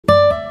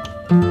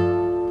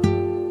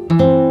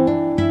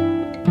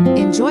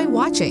Enjoy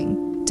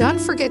watching.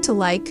 Don't forget to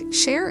like,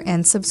 share,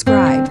 and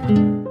subscribe.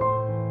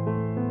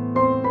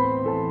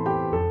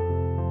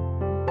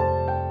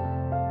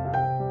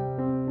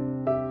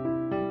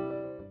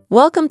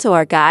 Welcome to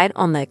our guide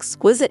on the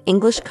exquisite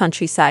English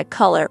countryside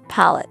color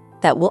palette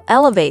that will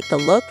elevate the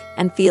look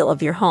and feel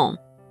of your home.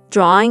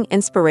 Drawing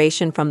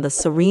inspiration from the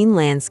serene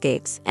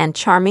landscapes and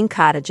charming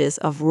cottages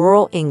of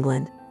rural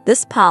England,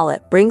 this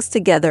palette brings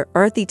together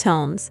earthy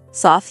tones,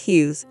 soft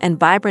hues, and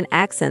vibrant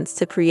accents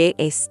to create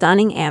a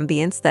stunning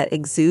ambience that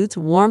exudes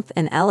warmth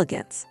and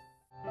elegance.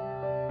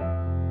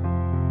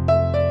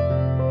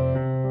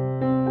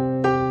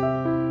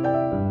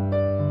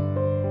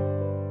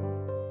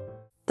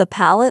 The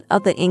palette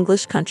of the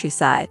English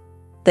countryside.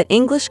 The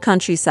English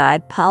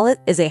countryside palette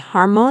is a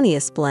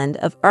harmonious blend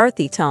of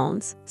earthy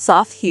tones,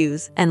 soft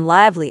hues, and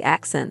lively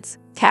accents,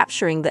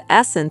 capturing the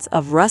essence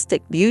of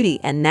rustic beauty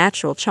and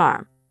natural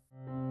charm.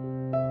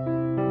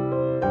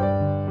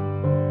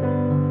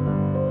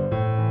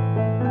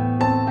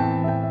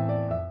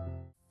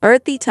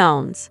 Earthy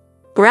tones.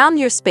 Ground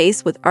your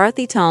space with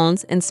earthy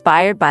tones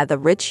inspired by the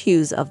rich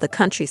hues of the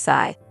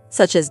countryside,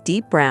 such as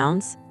deep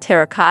browns,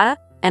 terracotta,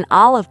 and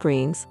olive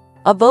greens,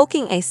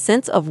 evoking a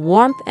sense of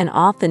warmth and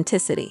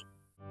authenticity.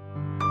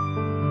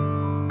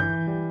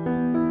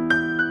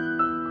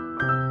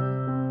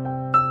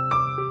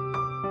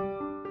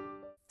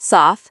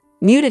 Soft,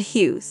 muted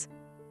hues.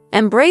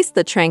 Embrace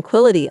the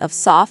tranquility of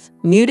soft,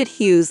 muted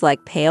hues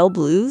like pale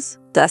blues,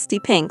 dusty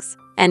pinks,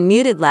 and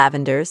muted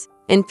lavenders,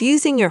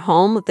 infusing your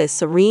home with a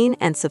serene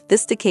and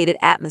sophisticated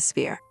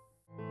atmosphere.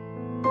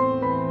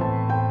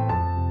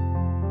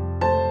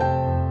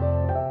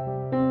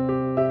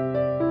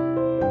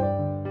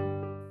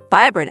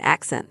 Vibrant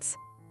accents.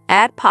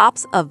 Add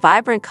pops of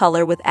vibrant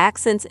color with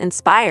accents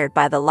inspired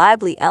by the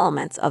lively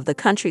elements of the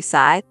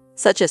countryside,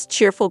 such as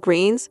cheerful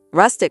greens,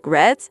 rustic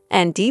reds,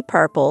 and deep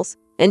purples,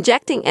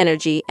 injecting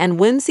energy and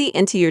whimsy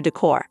into your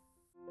decor.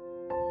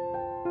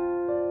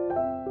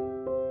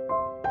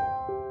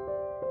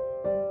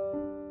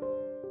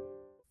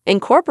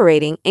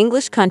 Incorporating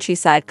English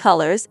countryside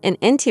colors in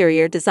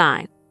interior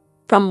design.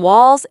 From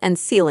walls and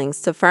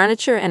ceilings to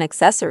furniture and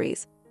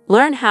accessories,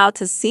 learn how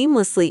to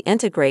seamlessly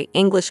integrate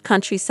English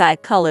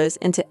countryside colors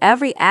into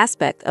every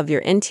aspect of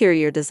your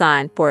interior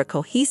design for a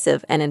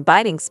cohesive and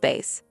inviting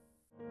space.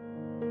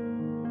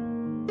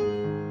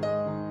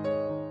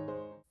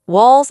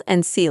 Walls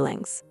and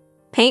ceilings.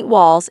 Paint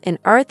walls in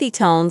earthy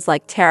tones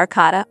like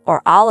terracotta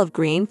or olive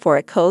green for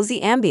a cozy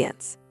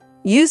ambience.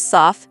 Use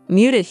soft,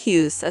 muted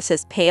hues such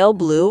as pale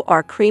blue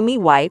or creamy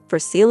white for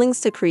ceilings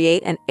to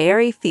create an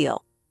airy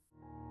feel.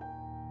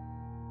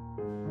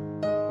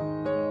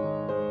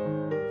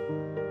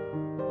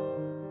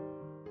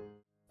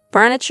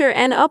 Furniture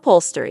and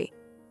upholstery.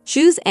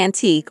 Choose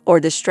antique or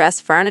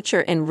distressed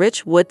furniture in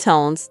rich wood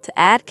tones to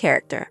add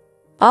character.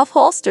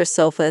 Upholster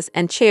sofas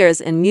and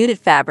chairs in muted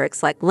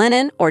fabrics like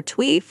linen or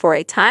tweed for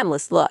a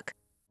timeless look.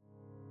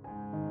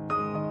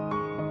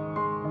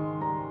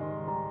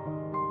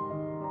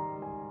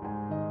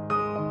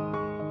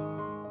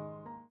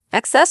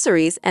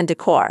 Accessories and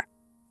decor.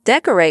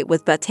 Decorate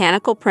with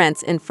botanical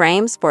prints in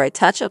frames for a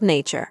touch of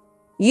nature.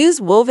 Use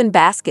woven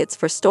baskets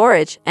for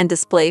storage and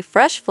display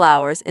fresh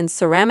flowers in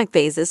ceramic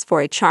vases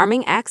for a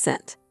charming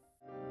accent.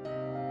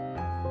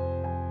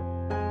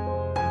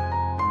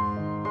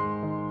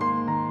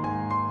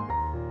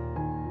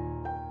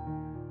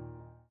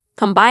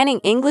 Combining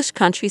English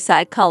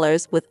countryside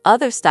colors with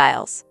other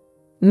styles.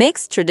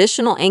 Mix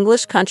traditional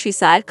English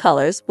countryside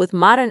colors with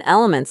modern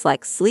elements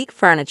like sleek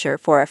furniture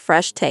for a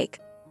fresh take.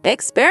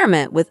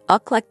 Experiment with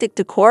eclectic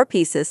decor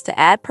pieces to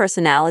add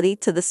personality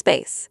to the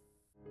space.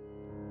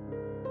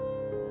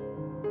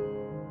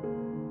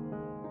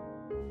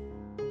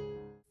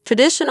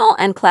 Traditional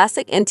and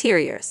classic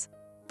interiors.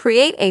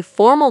 Create a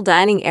formal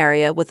dining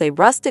area with a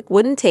rustic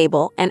wooden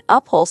table and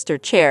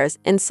upholstered chairs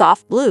in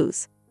soft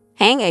blues.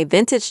 Hang a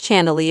vintage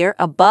chandelier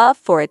above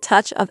for a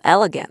touch of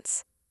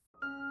elegance.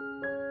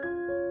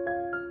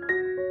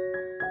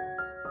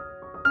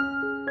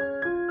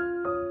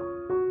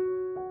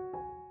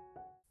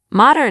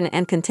 Modern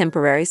and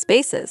contemporary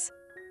spaces.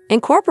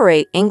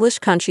 Incorporate English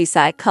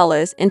countryside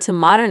colors into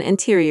modern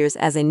interiors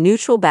as a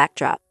neutral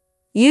backdrop.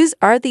 Use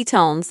earthy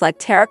tones like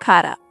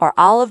terracotta or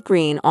olive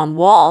green on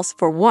walls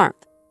for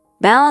warmth.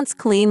 Balance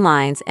clean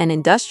lines and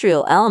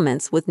industrial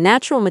elements with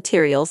natural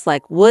materials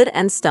like wood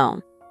and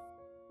stone.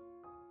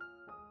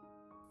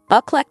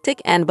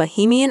 Eclectic and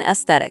bohemian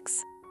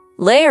aesthetics.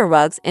 Layer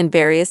rugs in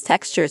various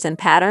textures and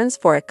patterns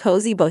for a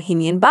cozy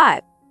bohemian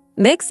vibe.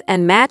 Mix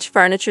and match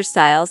furniture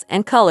styles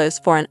and colors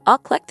for an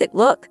eclectic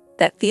look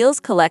that feels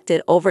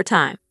collected over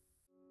time.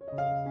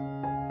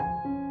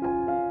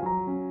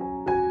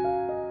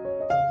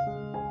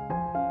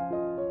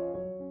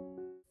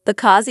 The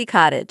cozy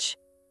cottage.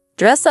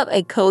 Dress up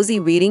a cozy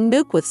reading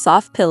nook with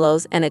soft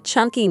pillows and a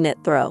chunky knit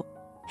throw.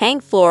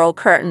 Hang floral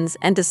curtains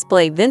and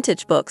display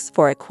vintage books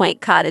for a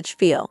quaint cottage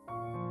feel.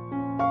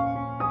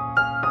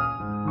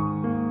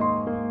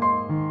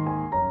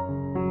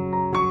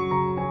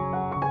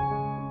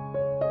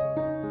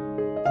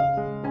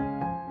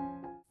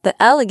 The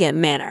elegant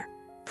manner.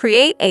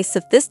 Create a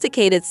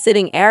sophisticated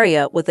sitting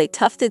area with a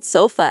tufted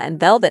sofa and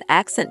velvet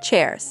accent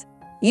chairs.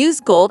 Use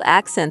gold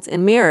accents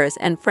in mirrors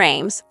and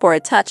frames for a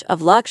touch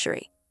of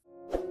luxury.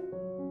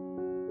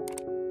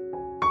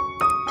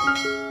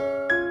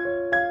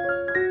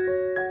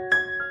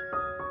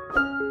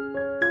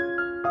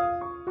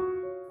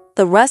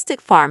 The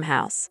rustic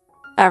farmhouse.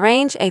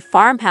 Arrange a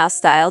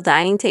farmhouse-style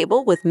dining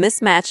table with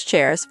mismatched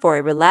chairs for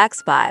a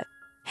relaxed vibe.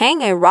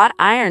 Hang a wrought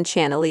iron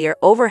chandelier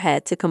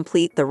overhead to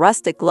complete the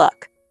rustic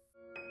look.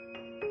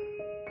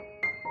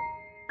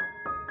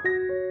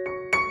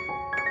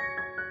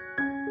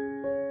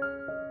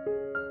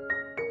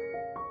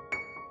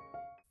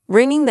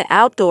 Bringing the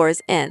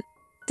outdoors in.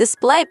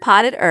 Display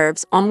potted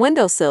herbs on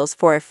windowsills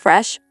for a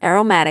fresh,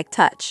 aromatic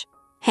touch.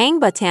 Hang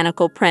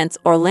botanical prints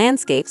or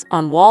landscapes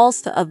on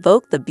walls to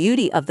evoke the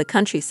beauty of the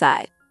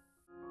countryside.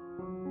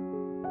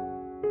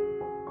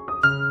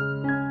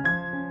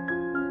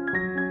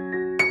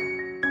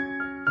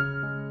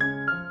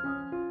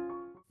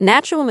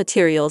 Natural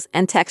materials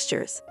and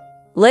textures.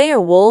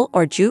 Layer wool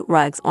or jute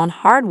rugs on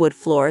hardwood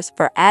floors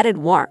for added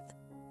warmth.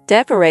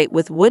 Decorate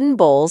with wooden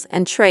bowls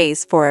and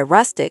trays for a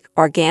rustic,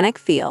 organic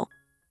feel.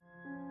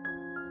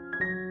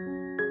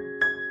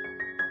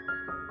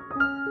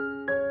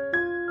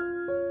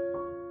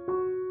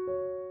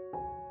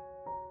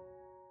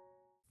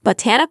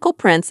 Botanical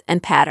prints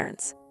and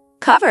patterns.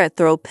 Cover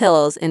throw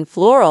pillows in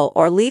floral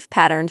or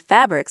leaf-patterned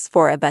fabrics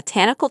for a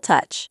botanical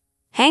touch.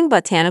 Hang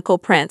botanical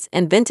prints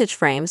in vintage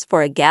frames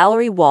for a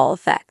gallery wall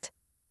effect.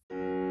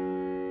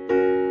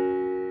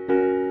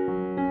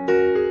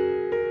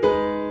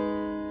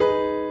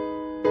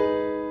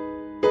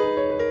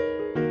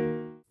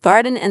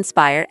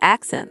 Garden-inspired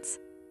accents.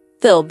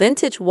 Fill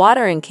vintage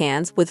watering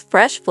cans with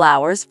fresh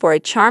flowers for a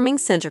charming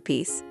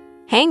centerpiece.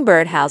 Hang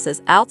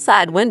birdhouses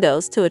outside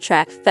windows to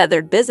attract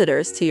feathered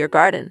visitors to your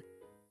garden.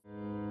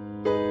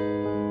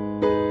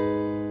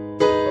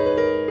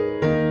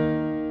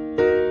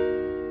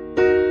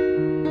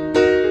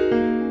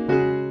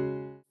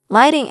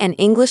 Lighting and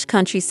English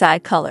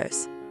countryside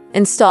colors.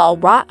 Install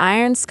wrought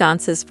iron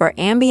sconces for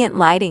ambient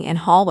lighting in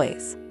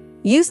hallways.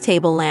 Use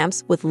table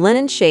lamps with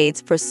linen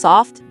shades for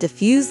soft,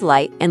 diffused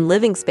light in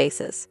living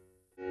spaces.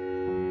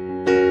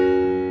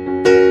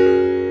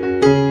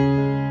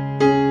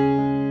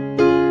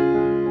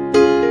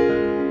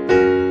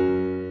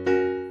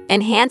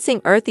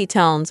 Enhancing earthy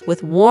tones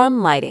with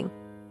warm lighting.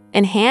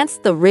 Enhance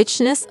the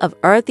richness of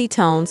earthy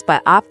tones by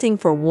opting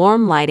for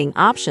warm lighting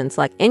options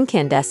like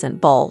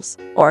incandescent bulbs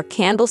or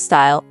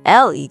candle-style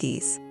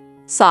LEDs.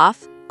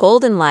 Soft,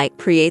 golden light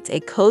creates a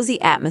cozy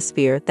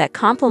atmosphere that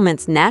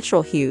complements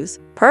natural hues,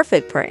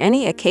 perfect for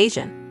any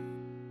occasion.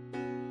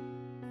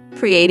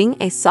 Creating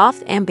a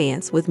soft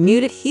ambience with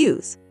muted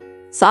hues.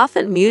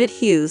 Soften muted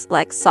hues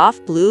like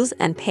soft blues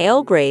and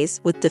pale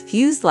grays with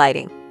diffused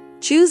lighting.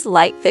 Choose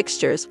light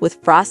fixtures with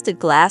frosted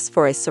glass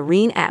for a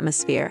serene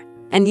atmosphere,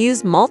 and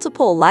use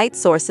multiple light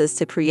sources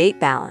to create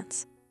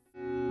balance.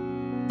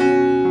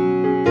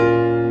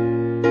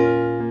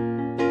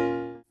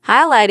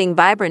 Highlighting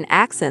vibrant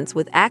accents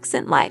with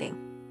accent lighting.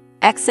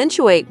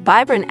 Accentuate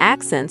vibrant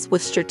accents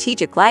with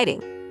strategic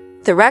lighting.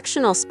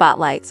 Directional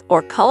spotlights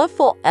or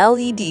colorful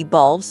LED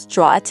bulbs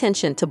draw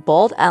attention to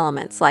bold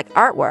elements like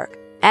artwork,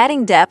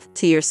 adding depth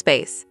to your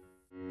space.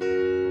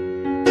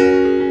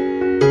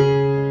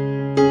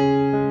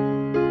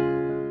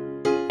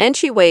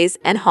 Entryways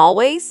and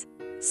hallways.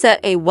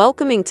 Set a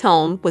welcoming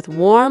tone with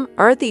warm,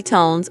 earthy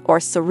tones or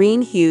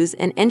serene hues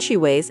in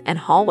entryways and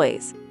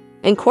hallways.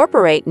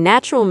 Incorporate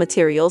natural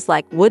materials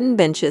like wooden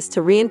benches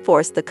to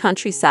reinforce the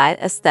countryside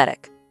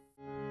aesthetic.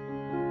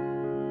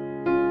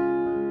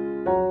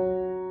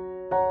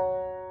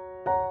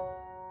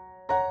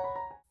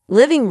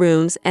 Living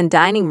rooms and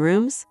dining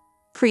rooms.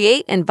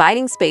 Create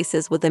inviting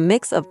spaces with a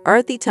mix of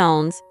earthy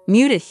tones,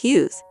 muted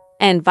hues,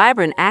 and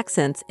vibrant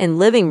accents in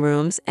living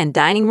rooms and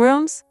dining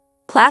rooms.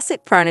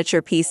 Classic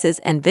furniture pieces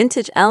and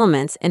vintage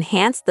elements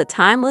enhance the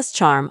timeless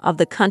charm of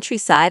the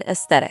countryside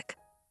aesthetic.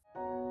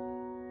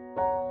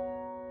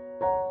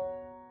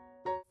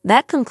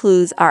 That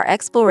concludes our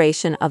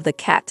exploration of the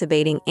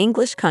captivating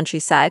English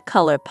countryside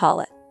color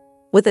palette.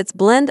 With its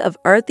blend of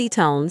earthy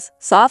tones,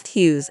 soft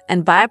hues,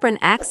 and vibrant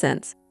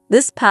accents,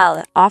 this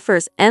palette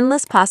offers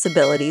endless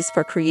possibilities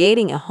for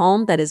creating a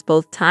home that is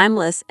both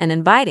timeless and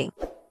inviting.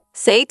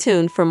 Stay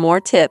tuned for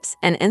more tips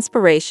and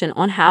inspiration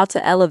on how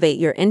to elevate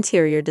your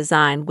interior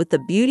design with the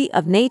beauty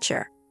of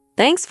nature.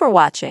 Thanks for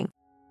watching.